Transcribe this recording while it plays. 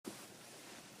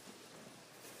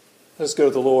Let's go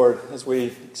to the Lord as we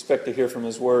expect to hear from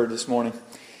His Word this morning.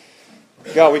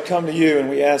 God, we come to You and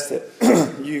we ask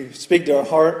that You speak to our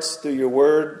hearts through Your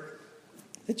Word,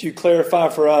 that You clarify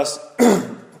for us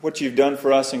what You've done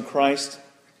for us in Christ,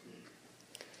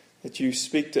 that You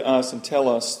speak to us and tell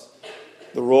us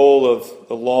the role of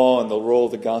the law and the role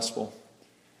of the gospel,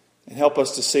 and help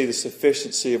us to see the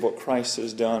sufficiency of what Christ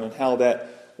has done and how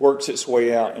that works its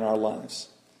way out in our lives.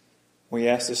 We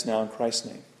ask this now in Christ's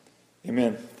name.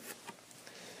 Amen.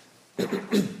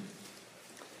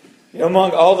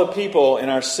 Among all the people in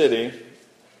our city,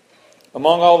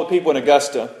 among all the people in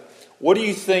Augusta, what do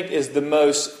you think is the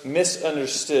most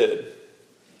misunderstood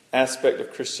aspect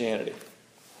of Christianity?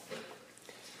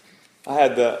 I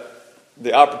had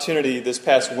the opportunity this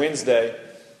past Wednesday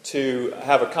to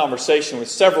have a conversation with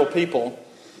several people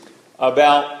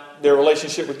about their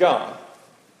relationship with God.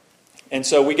 And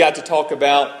so we got to talk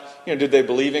about, did they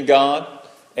believe in God?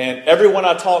 And everyone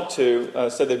I talked to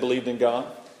said they believed in God.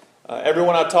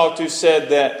 Everyone I talked to said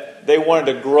that they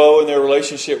wanted to grow in their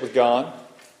relationship with God.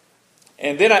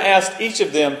 And then I asked each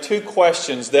of them two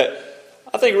questions that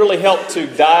I think really helped to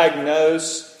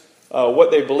diagnose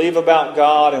what they believe about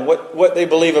God and what they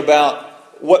believe about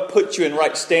what puts you in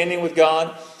right standing with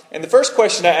God. And the first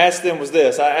question I asked them was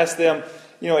this. I asked them,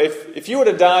 if you were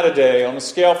to die today on a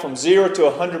scale from 0 to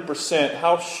 100%,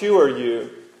 how sure are you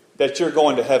that you're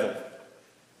going to heaven?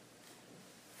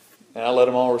 And I let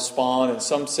them all respond, and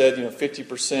some said,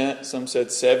 50%, some said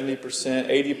 70%,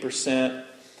 80%.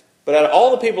 But out of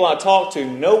all the people I talked to,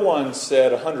 no one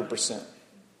said 100%.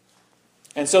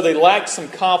 And so they lacked some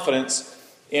confidence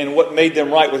in what made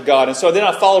them right with God. And so then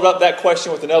I followed up that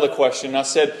question with another question. I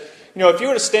said, if you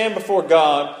were to stand before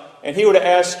God and He were to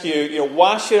ask you,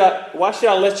 why should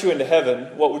I let you into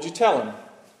heaven, what would you tell Him?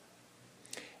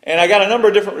 And I got a number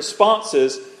of different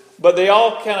responses, but they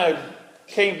all kind of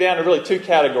came down to really two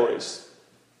categories.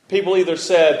 People either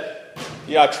said,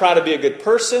 I try to be a good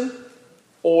person,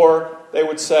 or they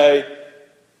would say,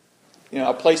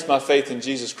 I place my faith in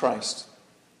Jesus Christ.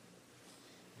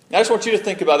 Now, I just want you to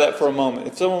think about that for a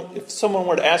moment. If someone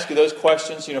were to ask you those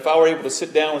questions, if I were able to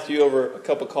sit down with you over a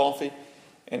cup of coffee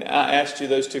and I asked you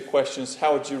those two questions,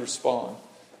 how would you respond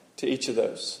to each of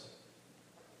those?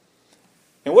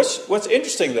 And what's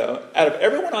interesting, though, out of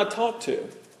everyone I talked to,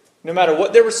 no matter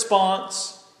what their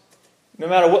response, no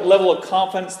matter what level of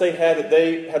confidence they had that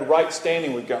they had right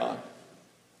standing with God,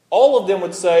 all of them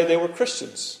would say they were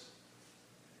Christians.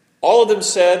 All of them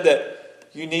said that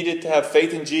you needed to have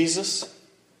faith in Jesus.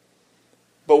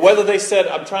 But whether they said,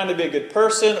 I'm trying to be a good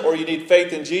person, or you need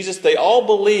faith in Jesus, they all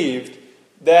believed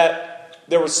that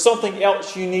there was something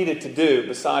else you needed to do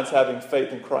besides having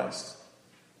faith in Christ.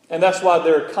 And that's why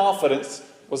their confidence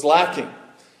was lacking.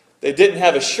 They didn't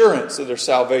have assurance of their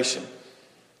salvation.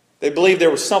 They believed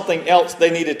there was something else they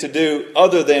needed to do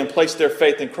other than place their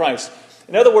faith in Christ.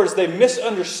 In other words, they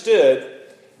misunderstood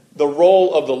the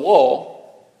role of the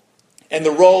law and the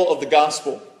role of the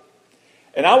gospel.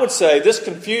 And I would say this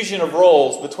confusion of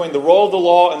roles between the role of the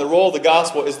law and the role of the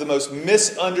gospel is the most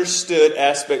misunderstood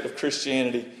aspect of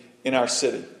Christianity in our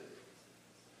city.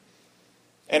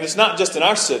 And it's not just in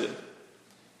our city.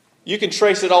 You can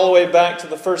trace it all the way back to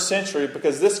the first century,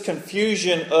 because this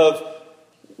confusion of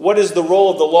what is the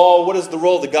role of the law, what is the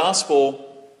role of the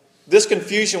gospel, this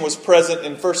confusion was present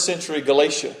in first century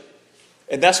Galatia.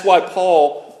 And that's why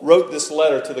Paul wrote this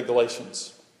letter to the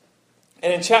Galatians.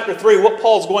 And in chapter 3, what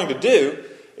Paul's going to do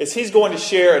is he's going to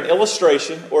share an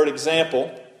illustration or an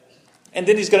example, and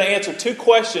then he's going to answer two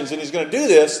questions, and he's going to do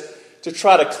this to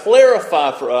try to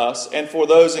clarify for us and for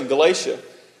those in Galatia,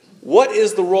 what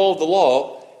is the role of the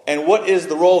law and what is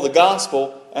the role of the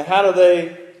gospel, and how do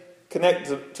they connect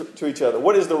to each other?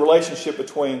 What is the relationship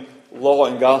between law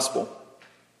and gospel?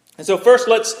 And so first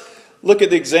let's look at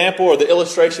the example or the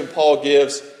illustration Paul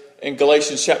gives in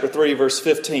Galatians chapter 3, verse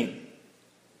 15.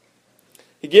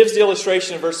 He gives the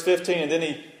illustration in verse 15, and then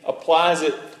he applies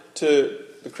it to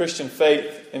the Christian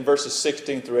faith in verses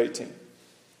 16 through 18.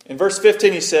 In verse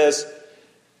 15 he says,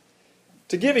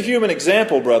 "To give a human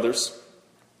example, brothers,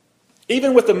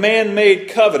 even with a man-made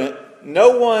covenant,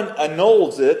 no one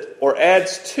annuls it or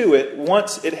adds to it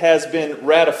once it has been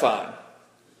ratified."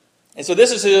 And so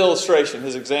this is his illustration,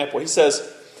 his example. He says,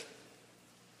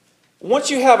 once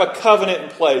you have a covenant in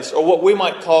place, or what we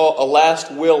might call a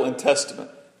last will and testament,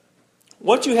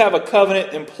 once you have a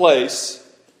covenant in place,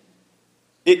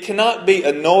 it cannot be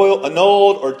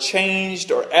annulled or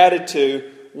changed or added to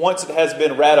once it has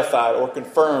been ratified or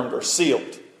confirmed or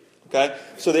sealed. Okay?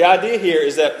 So the idea here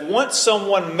is that once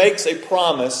someone makes a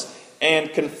promise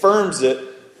and confirms it,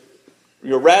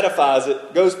 ratifies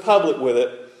it, goes public with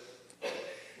it,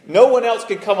 no one else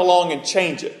can come along and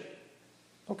change it.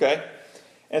 Okay?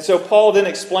 And so Paul then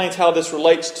explains how this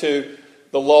relates to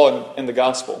the law and the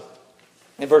gospel.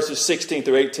 In verses 16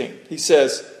 through 18, he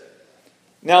says,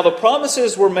 "Now the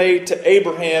promises were made to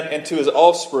Abraham and to his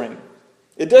offspring.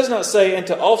 It does not say, and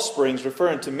to offsprings,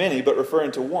 referring to many, but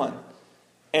referring to one.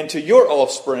 And to your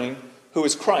offspring, who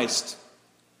is Christ.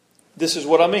 This is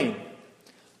what I mean.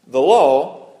 The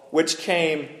law, which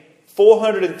came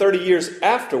 430 years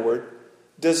afterward,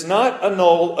 does not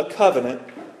annul a covenant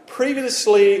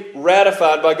previously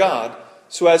ratified by God,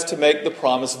 so as to make the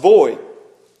promise void.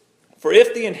 For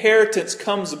if the inheritance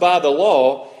comes by the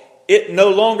law, it no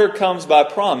longer comes by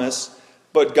promise,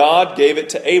 but God gave it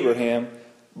to Abraham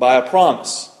by a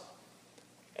promise."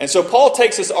 And so Paul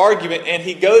takes this argument and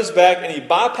he goes back and he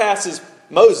bypasses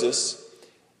Moses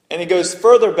and he goes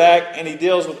further back and he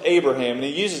deals with Abraham. And he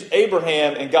uses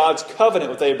Abraham and God's covenant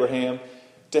with Abraham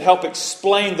to help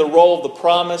explain the role of the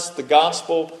promise, the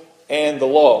gospel, and the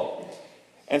law.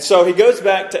 And so he goes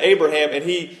back to Abraham and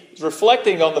he's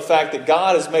reflecting on the fact that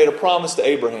God has made a promise to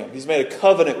Abraham. He's made a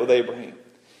covenant with Abraham.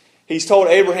 He's told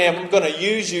Abraham, "I'm going to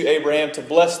use you, Abraham, to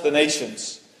bless the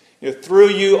nations. Through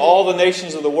you, all the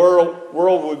nations of the world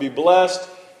will be blessed.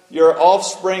 Your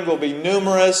offspring will be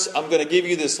numerous. I'm going to give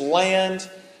you this land."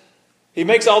 He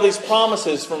makes all these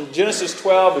promises from Genesis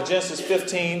 12 to Genesis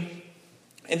 15.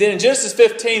 And then in Genesis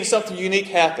 15, something unique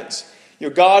happens.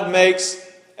 God makes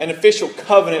an official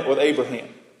covenant with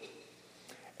Abraham.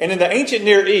 And in the ancient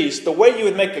Near East, the way you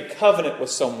would make a covenant with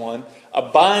someone, a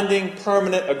binding,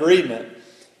 permanent agreement,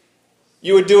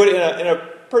 you would do it in a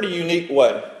pretty unique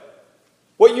way.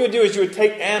 What you would do is you would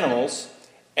take animals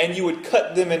and you would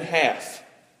cut them in half.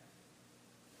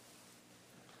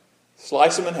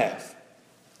 Slice them in half.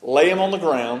 Lay them on the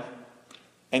ground,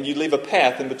 and you'd leave a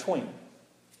path in between.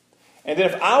 And then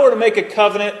if I were to make a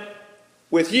covenant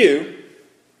with you,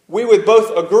 we would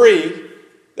both agree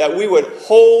that we would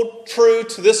hold true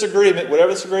to this agreement,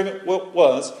 whatever this agreement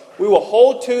was. We will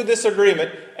hold to this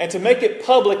agreement, and to make it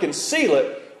public and seal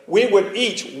it, we would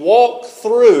each walk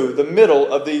through the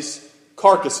middle of these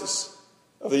carcasses,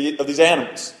 of these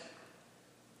animals.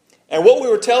 And what we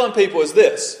were telling people is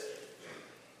this: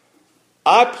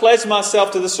 I pledge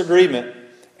myself to this agreement,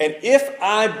 and if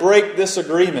I break this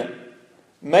agreement,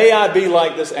 may I be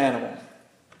like this animal,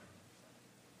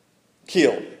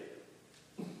 killed.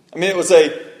 I mean, it was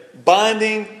a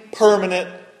binding, permanent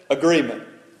agreement,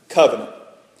 covenant.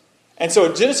 And so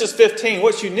in Genesis 15,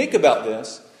 what's unique about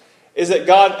this is that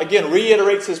God, again,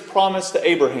 reiterates His promise to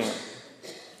Abraham,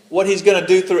 what He's going to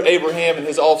do through Abraham and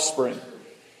his offspring.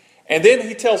 And then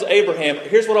He tells Abraham,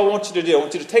 here's what I want you to do. I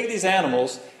want you to take these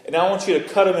animals, and I want you to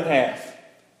cut them in half.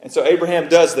 And so Abraham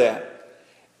does that.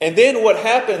 And then what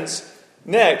happens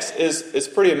next is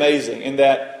pretty amazing, in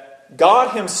that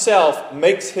God Himself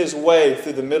makes His way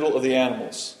through the middle of the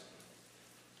animals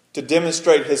to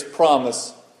demonstrate His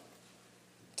promise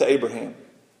to Abraham.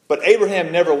 But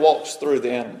Abraham never walks through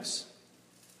the animals.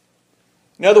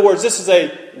 In other words, this is a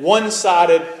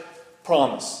one-sided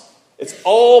promise. It's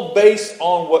all based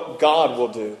on what God will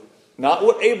do. Not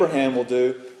what Abraham will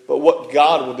do, but what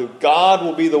God will do. God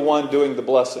will be the one doing the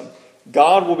blessing.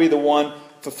 God will be the one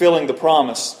fulfilling the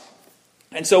promise.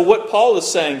 And so what Paul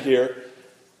is saying here,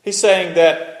 he's saying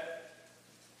that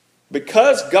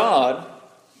because God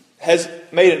has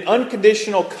made an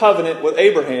unconditional covenant with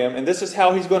Abraham, and this is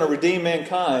how He's going to redeem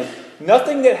mankind,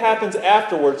 nothing that happens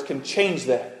afterwards can change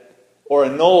that or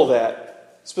annul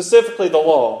that. Specifically the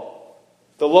law.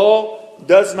 The law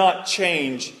does not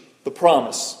change the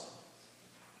promise.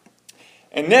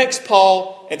 And next,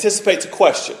 Paul anticipates a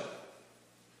question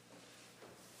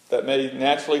that may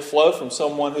naturally flow from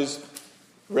someone who's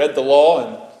read the law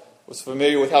and was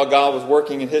familiar with how God was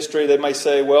working in history. They may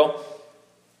say, well,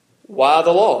 why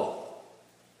the law?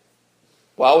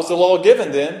 Why was the law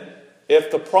given then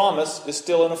if the promise is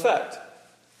still in effect?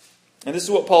 And this is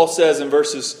what Paul says in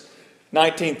verses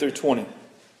 19 through 20.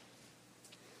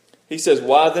 He says,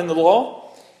 why then the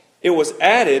law? It was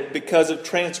added because of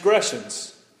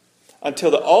transgressions,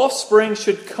 until the offspring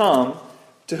should come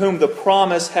to whom the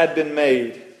promise had been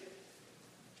made.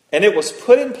 And it was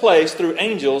put in place through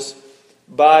angels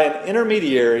by an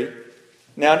intermediary.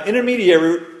 Now, an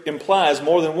intermediary implies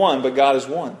more than one, but God is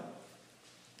one.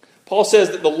 Paul says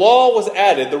that the law was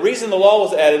added. The reason the law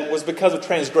was added was because of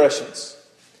transgressions.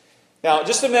 Now,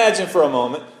 just imagine for a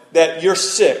moment that you're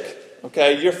sick.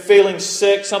 Okay, you're feeling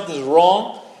sick, something's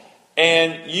wrong,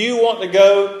 and you want to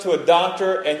go to a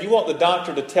doctor, and you want the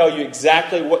doctor to tell you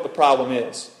exactly what the problem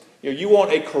is. You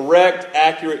want a correct,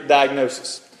 accurate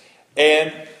diagnosis.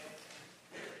 And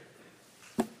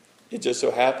it just so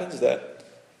happens that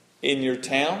in your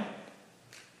town,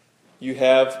 you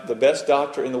have the best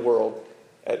doctor in the world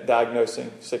at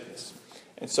diagnosing sickness.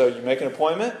 And so you make an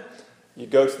appointment, you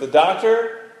go to the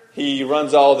doctor, he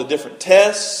runs all the different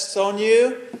tests on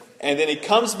you, and then he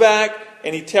comes back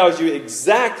and he tells you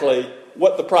exactly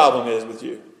what the problem is with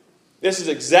you. This is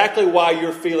exactly why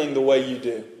you're feeling the way you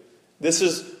do. This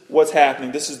is what's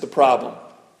happening. This is the problem.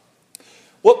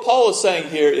 What Paul is saying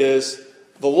here is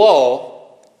the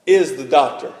law is the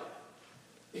doctor.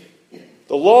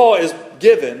 The law is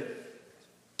given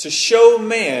to show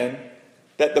man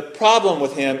that the problem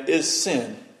with him is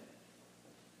sin.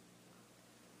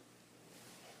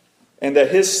 And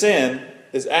that his sin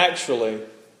is actually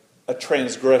a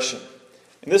transgression.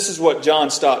 And this is what John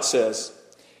Stott says.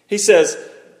 He says,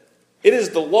 it is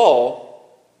the law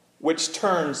which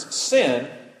turns sin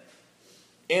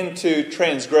into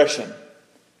transgression,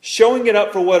 showing it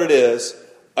up for what it is,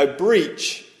 a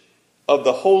breach of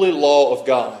the holy law of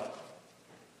God.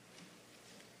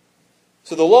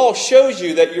 So the law shows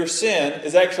you that your sin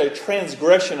is actually a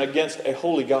transgression against a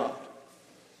holy God.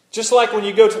 Just like when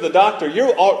you go to the doctor,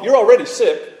 you're already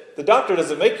sick. The doctor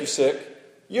doesn't make you sick.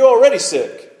 You're already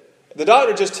sick. The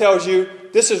doctor just tells you,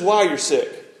 this is why you're sick.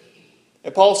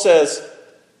 And Paul says,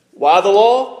 why the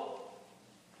law?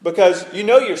 Because you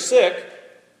know you're sick,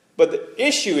 but the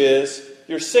issue is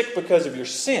you're sick because of your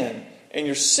sin. And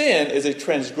your sin is a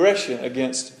transgression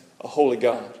against a holy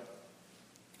God.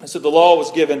 And so the law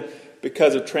was given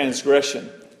because of transgression.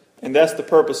 And that's the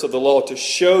purpose of the law, to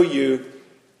show you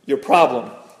your problem,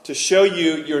 to show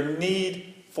you your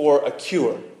need for a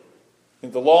cure.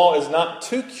 And the law is not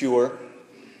to cure,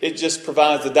 it just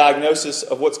provides the diagnosis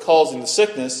of what's causing the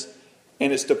sickness,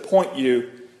 and it's to point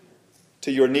you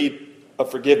to your need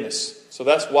of forgiveness. So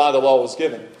that's why the law was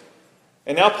given.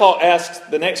 And now Paul asks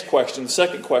the next question, the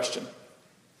second question,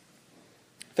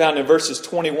 found in verses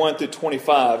 21 through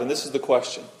 25, and this is the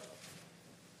question.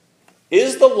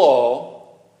 Is the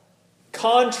law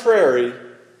contrary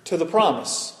to the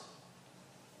promise?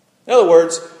 In other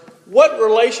words, what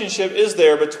relationship is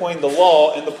there between the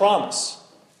law and the promise?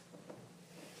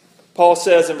 Paul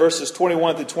says in verses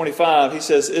 21 through 25, he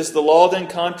says, is the law then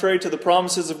contrary to the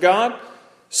promises of God?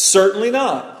 Certainly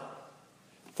not.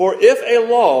 For if a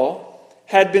law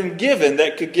had been given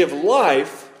that could give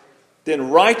life, then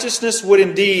righteousness would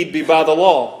indeed be by the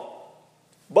law.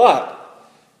 But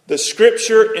the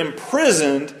Scripture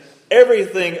imprisoned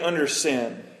everything under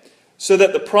sin, so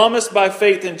that the promise by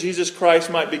faith in Jesus Christ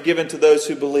might be given to those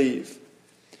who believe.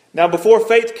 Now before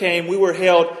faith came, we were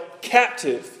held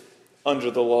captive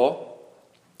under the law,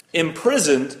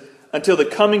 imprisoned until the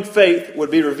coming faith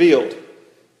would be revealed.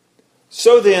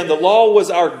 So then, the law was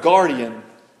our guardian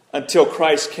until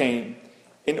Christ came,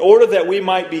 in order that we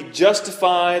might be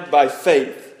justified by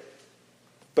faith.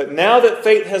 But now that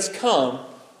faith has come,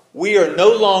 we are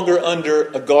no longer under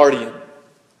a guardian.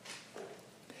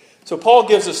 So Paul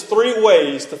gives us three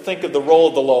ways to think of the role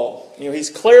of the law. He's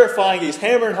clarifying, he's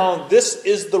hammering home, this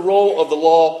is the role of the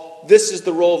law, this is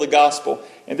the role of the gospel.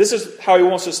 And this is how he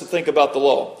wants us to think about the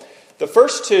law. The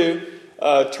first two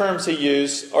terms he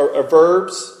used are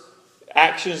verbs,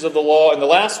 actions of the law. And the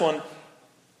last one,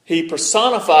 he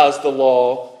personifies the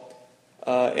law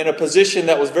in a position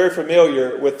that was very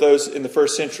familiar with those in the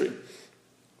first century.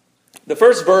 The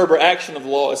first verb or action of the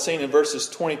law is seen in verses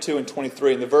 22 and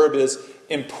 23, and the verb is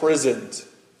imprisoned.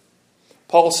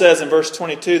 Paul says in verse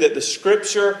 22 that the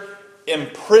Scripture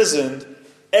imprisoned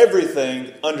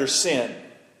everything under sin.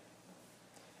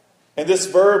 And this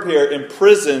verb here,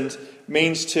 imprisoned,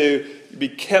 means to be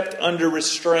kept under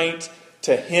restraint,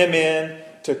 to hem in,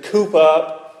 to coop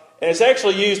up. And it's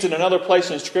actually used in another place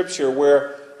in Scripture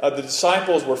where the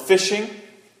disciples were fishing.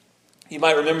 You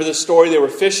might remember this story. They were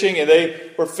fishing and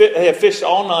they had fished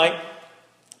all night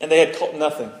and they had caught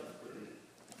nothing.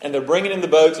 And they're bringing in the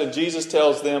boats and Jesus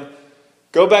tells them,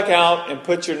 go back out and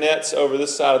put your nets over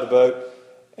this side of the boat.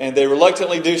 And they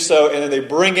reluctantly do so, and then they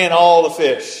bring in all the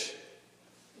fish.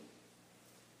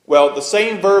 Well, the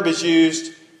same verb is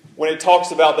used when it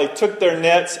talks about they took their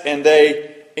nets and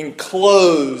they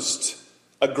enclosed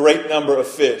a great number of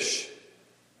fish.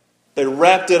 They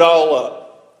wrapped it all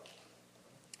up.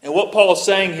 And what Paul is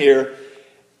saying here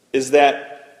is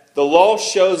that the law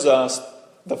shows us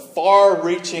the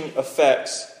far-reaching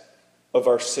effects of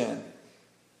our sin.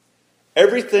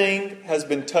 Everything has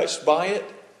been touched by it,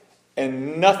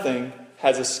 and nothing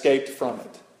has escaped from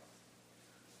it.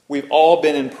 We've all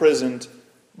been imprisoned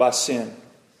by sin.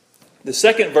 The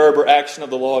second verb or action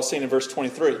of the law is seen in verse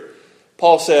 23.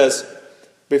 Paul says,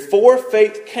 before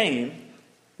faith came,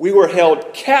 we were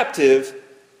held captive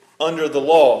under the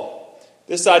law.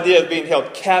 This idea of being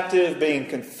held captive, being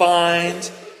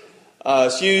confined,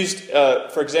 It's used,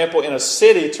 for example, in a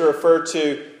city to refer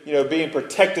to being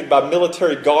protected by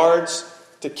military guards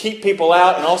to keep people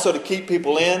out and also to keep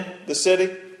people in the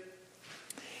city.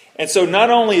 And so not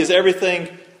only is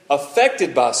everything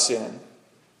affected by sin,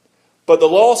 but the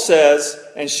law says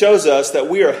and shows us that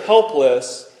we are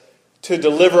helpless to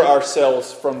deliver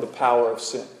ourselves from the power of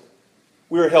sin.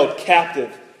 We are held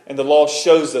captive, and the law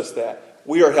shows us that.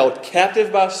 We are held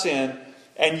captive by sin,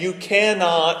 and you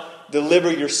cannot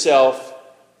deliver yourself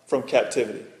from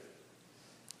captivity.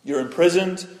 You're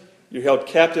imprisoned, you're held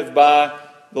captive by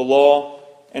the law.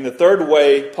 And the third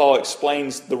way Paul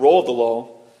explains the role of the law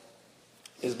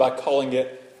is by calling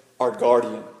it our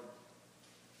guardian.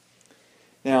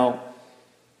 Now,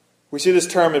 we see this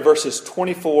term in verses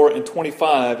 24 and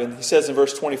 25, and he says in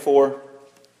verse 24,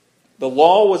 the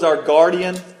law was our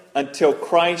guardian until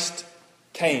Christ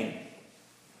came.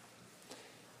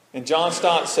 And John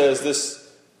Stott says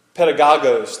this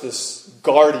pedagogos, this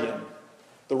guardian,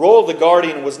 the role of the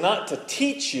guardian was not to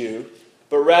teach you,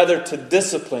 but rather to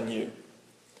discipline you.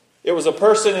 It was a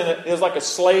person, it was like a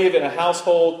slave in a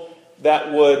household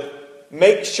that would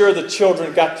make sure the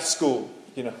children got to school,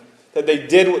 that they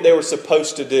did what they were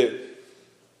supposed to do.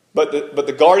 But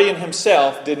the guardian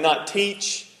himself did not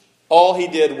teach. All he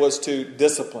did was to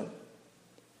discipline.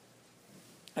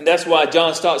 And that's why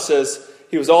John Stott says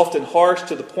he was often harsh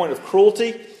to the point of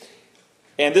cruelty.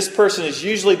 And this person is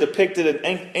usually depicted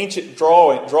in ancient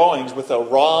drawings with a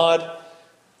rod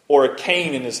or a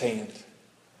cane in his hand.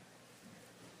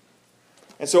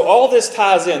 And so all this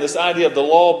ties in, this idea of the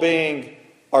law being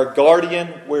our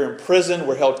guardian. We're imprisoned,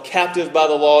 we're held captive by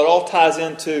the law. It all ties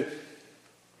into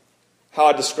how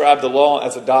I describe the law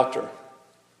as a doctor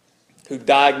who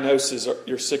diagnoses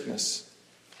your sickness.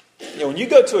 When you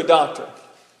go to a doctor,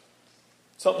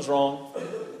 something's wrong.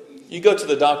 You go to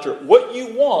the doctor, what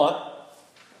you want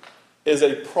is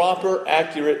a proper,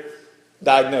 accurate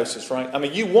diagnosis, right? I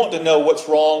mean, you want to know what's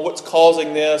wrong, what's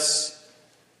causing this.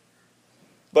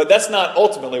 But that's not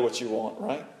ultimately what you want,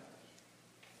 right?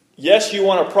 Yes, you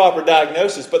want a proper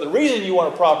diagnosis, but the reason you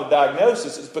want a proper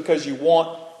diagnosis is because you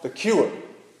want the cure.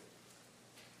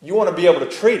 You want to be able to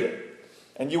treat it,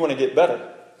 and you want to get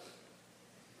better.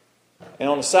 And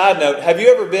on a side note, have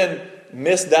you ever been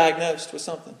misdiagnosed with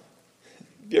something?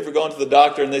 Have you ever gone to the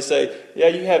doctor and they say, yeah,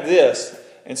 you have this,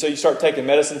 and so you start taking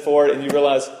medicine for it and you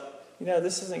realize,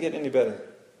 this isn't getting any better.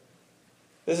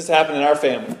 This has happened in our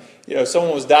family.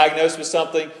 Someone was diagnosed with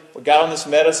something, we got on this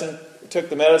medicine, we took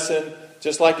the medicine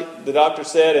just like the doctor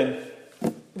said, and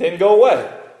it didn't go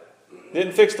away.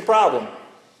 Didn't fix the problem.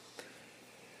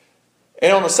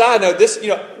 And on a side note,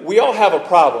 we all have a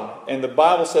problem, and the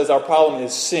Bible says our problem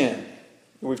is sin.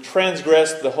 We've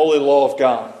transgressed the holy law of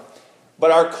God.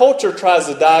 But our culture tries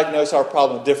to diagnose our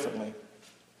problem differently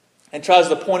and tries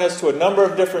to point us to a number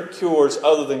of different cures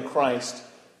other than Christ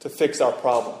to fix our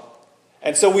problem.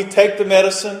 And so we take the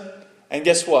medicine, and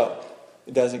guess what?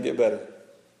 It doesn't get better.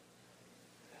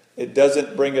 It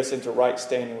doesn't bring us into right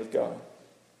standing with God.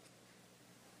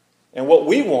 And what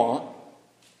we want,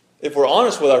 if we're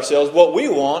honest with ourselves, what we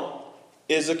want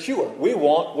is a cure. We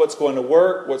want what's going to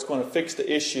work, what's going to fix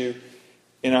the issue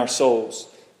in our souls.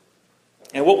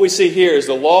 And what we see here is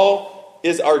the law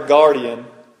is our guardian.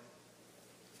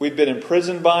 We've been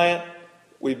imprisoned by it.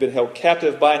 We've been held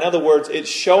captive by it. In other words, it's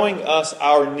showing us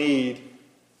our need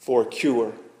for a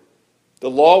cure. The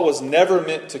law was never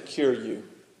meant to cure you.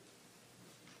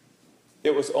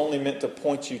 It was only meant to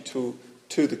point you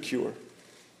to the cure.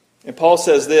 And Paul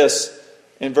says this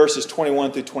in verses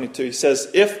 21 through 22. He says,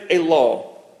 if a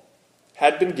law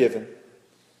had been given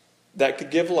that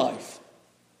could give life,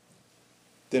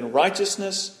 then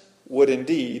righteousness would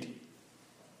indeed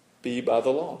be by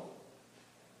the law.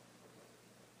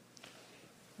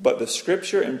 But the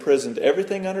Scripture imprisoned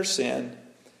everything under sin,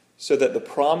 so that the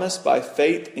promise by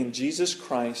faith in Jesus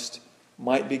Christ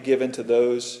might be given to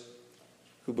those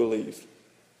who believe.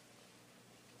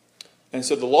 And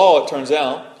so the law, it turns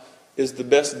out, is the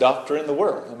best doctor in the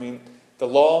world. I mean, the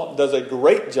law does a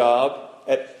great job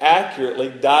at accurately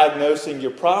diagnosing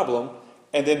your problem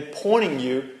and then pointing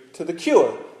you to the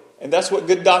cure. And that's what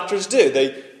good doctors do.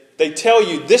 They tell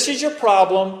you, this is your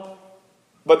problem,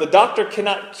 but the doctor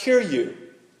cannot cure you.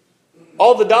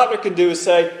 All the doctor can do is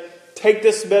say, take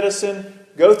this medicine,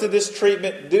 go through this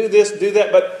treatment, do this, do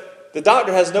that. But the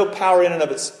doctor has no power in and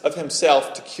of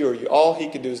himself to cure you. All he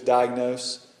can do is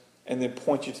diagnose and then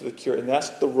point you to the cure. And that's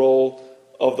the role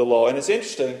of the law. And it's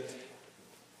interesting.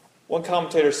 One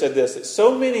commentator said this, that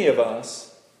so many of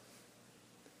us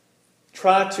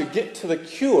try to get to the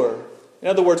cure. In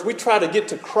other words, we try to get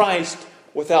to Christ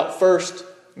without first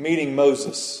meeting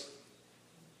Moses.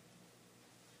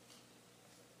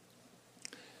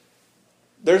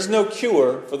 there's no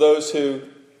cure for those who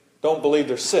don't believe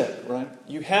they're sick, right?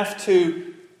 You have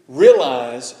to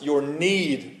realize your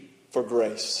need for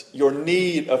grace, your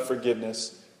need of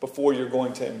forgiveness before you're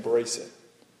going to embrace it.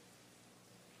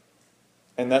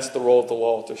 And that's the role of the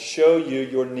law, to show you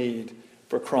your need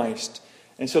for Christ.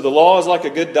 And so the law is like a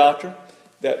good doctor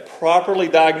that properly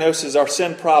diagnoses our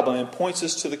sin problem and points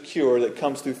us to the cure that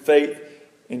comes through faith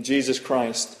in Jesus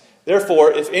Christ.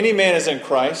 Therefore, if any man is in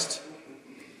Christ,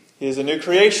 he is a new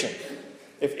creation.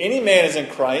 If any man is in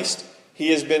Christ,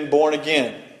 he has been born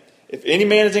again. If any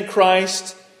man is in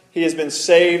Christ, he has been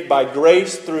saved by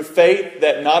grace through faith,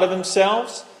 that not of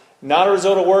themselves, not a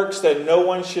result of works, that no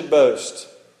one should boast.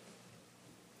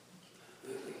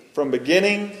 From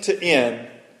beginning to end,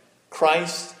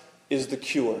 Christ is the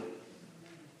cure.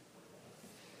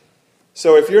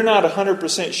 So if you're not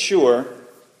 100% sure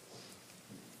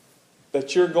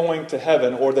that you're going to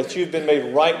heaven or that you've been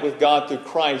made right with God through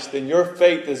Christ, then your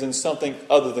faith is in something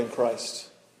other than Christ.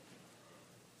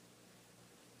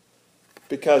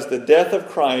 Because the death of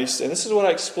Christ, and this is what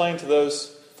I explained to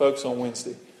those folks on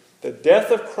Wednesday, the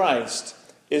death of Christ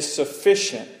is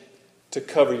sufficient to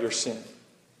cover your sin.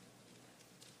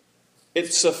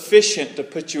 It's sufficient to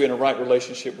put you in a right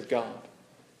relationship with God.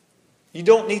 You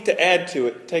don't need to add to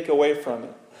it, take away from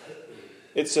it.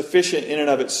 It's sufficient in and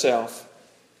of itself.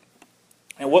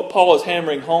 And what Paul is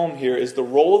hammering home here is the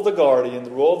role of the guardian,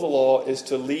 the role of the law, is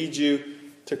to lead you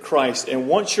to Christ. And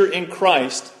once you're in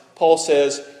Christ, Paul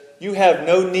says, you have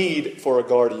no need for a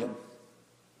guardian.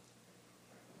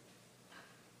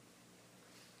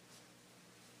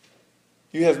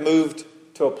 You have moved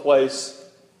to a place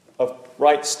of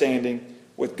right standing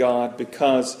with God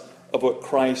because of what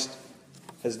Christ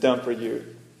has done for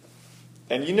you.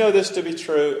 And you know this to be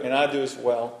true, and I do as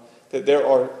well, that there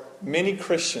are many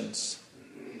Christians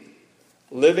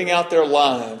living out their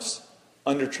lives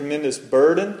under tremendous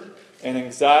burden and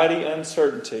anxiety and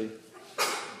uncertainty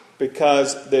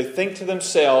because they think to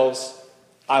themselves,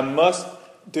 I must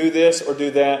do this or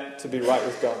do that to be right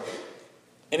with God.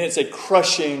 And it's a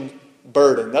crushing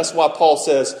burden. That's why Paul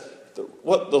says,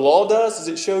 what the law does is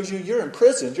it shows you you're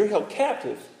imprisoned, you're held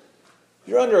captive.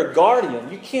 You're under a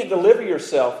guardian. You can't deliver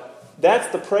yourself.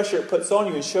 That's the pressure it puts on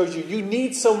you and shows you you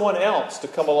need someone else to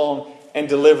come along and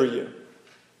deliver you.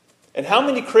 And how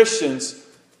many Christians,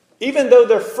 even though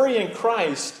they're free in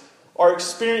Christ, are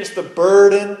experiencing the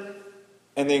burden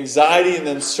and the anxiety and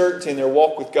the uncertainty in their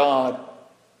walk with God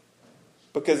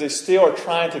because they still are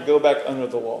trying to go back under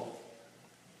the law.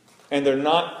 And they're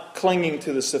not clinging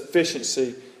to the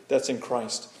sufficiency that's in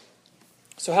Christ.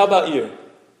 So how about you?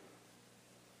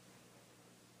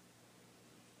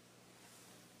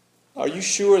 Are you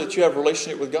sure that you have a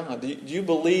relationship with God? Do you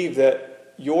believe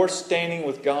that your standing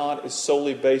with God is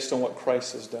solely based on what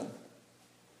Christ has done?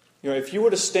 You know, if you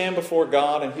were to stand before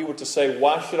God and He were to say,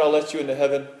 why should I let you into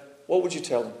heaven? What would you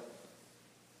tell Him?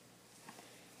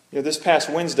 You know, this past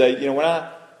Wednesday, you know,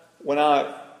 when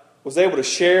I was able to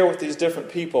share with these different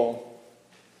people,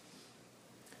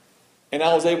 and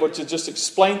I was able to just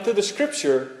explain through the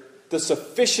Scripture the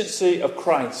sufficiency of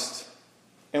Christ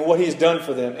and what He's done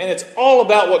for them. And it's all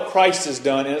about what Christ has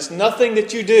done, and it's nothing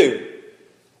that you do.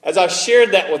 As I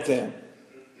shared that with them,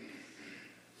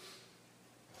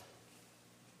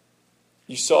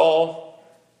 you saw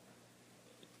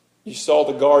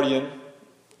the guardian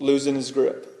losing his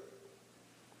grip.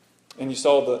 And you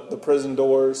saw the prison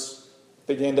doors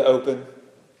begin to open.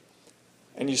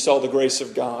 And you saw the grace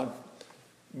of God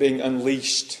being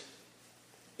unleashed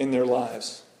in their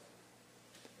lives.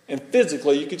 And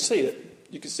physically, you could see it.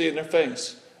 You could see it in their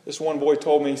face. This one boy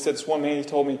told me, this one man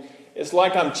told me, it's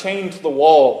like I'm chained to the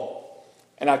wall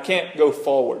and I can't go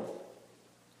forward.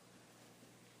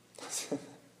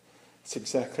 That's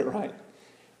exactly right.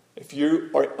 If you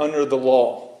are under the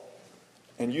law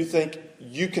and you think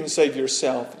you can save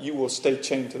yourself, you will stay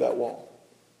chained to that wall.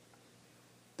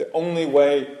 The only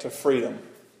way to freedom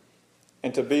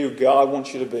and to be who God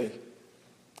wants you to be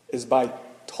is by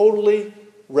totally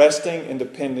resting and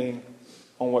depending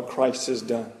on what Christ has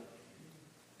done.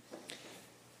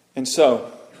 And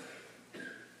so,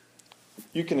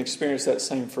 you can experience that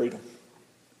same freedom.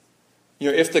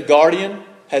 You know, if the guardian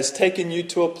has taken you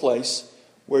to a place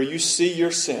where you see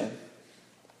your sin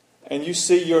and you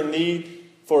see your need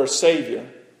for a Savior,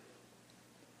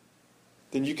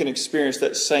 then you can experience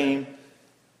that same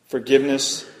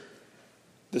forgiveness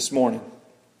this morning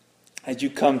as you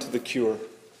come to the cure.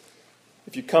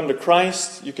 If you come to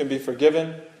Christ, you can be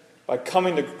forgiven. By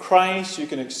coming to Christ, you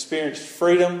can experience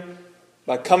freedom.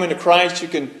 By coming to Christ, you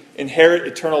can inherit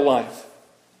eternal life.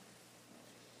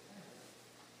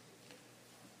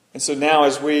 And so now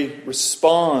as we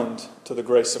respond to the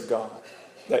grace of God,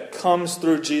 that comes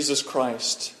through Jesus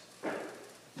Christ,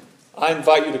 I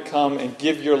invite you to come and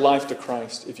give your life to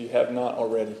Christ if you have not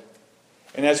already.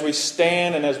 And as we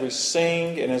stand and as we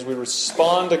sing and as we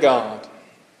respond to God,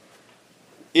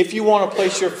 if you want to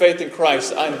place your faith in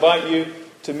Christ, I invite you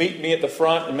to meet me at the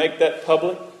front and make that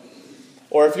public.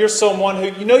 Or if you're someone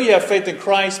who, you know you have faith in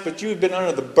Christ, but you've been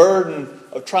under the burden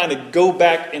of trying to go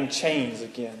back in chains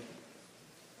again,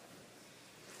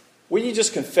 will you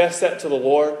just confess that to the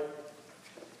Lord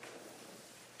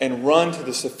and run to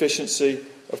the sufficiency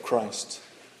of Christ?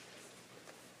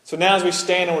 So now as we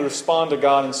stand and we respond to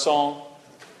God in song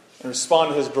and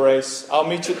respond to His grace, I'll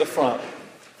meet you at the front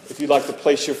if you'd like to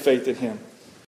place your faith in Him.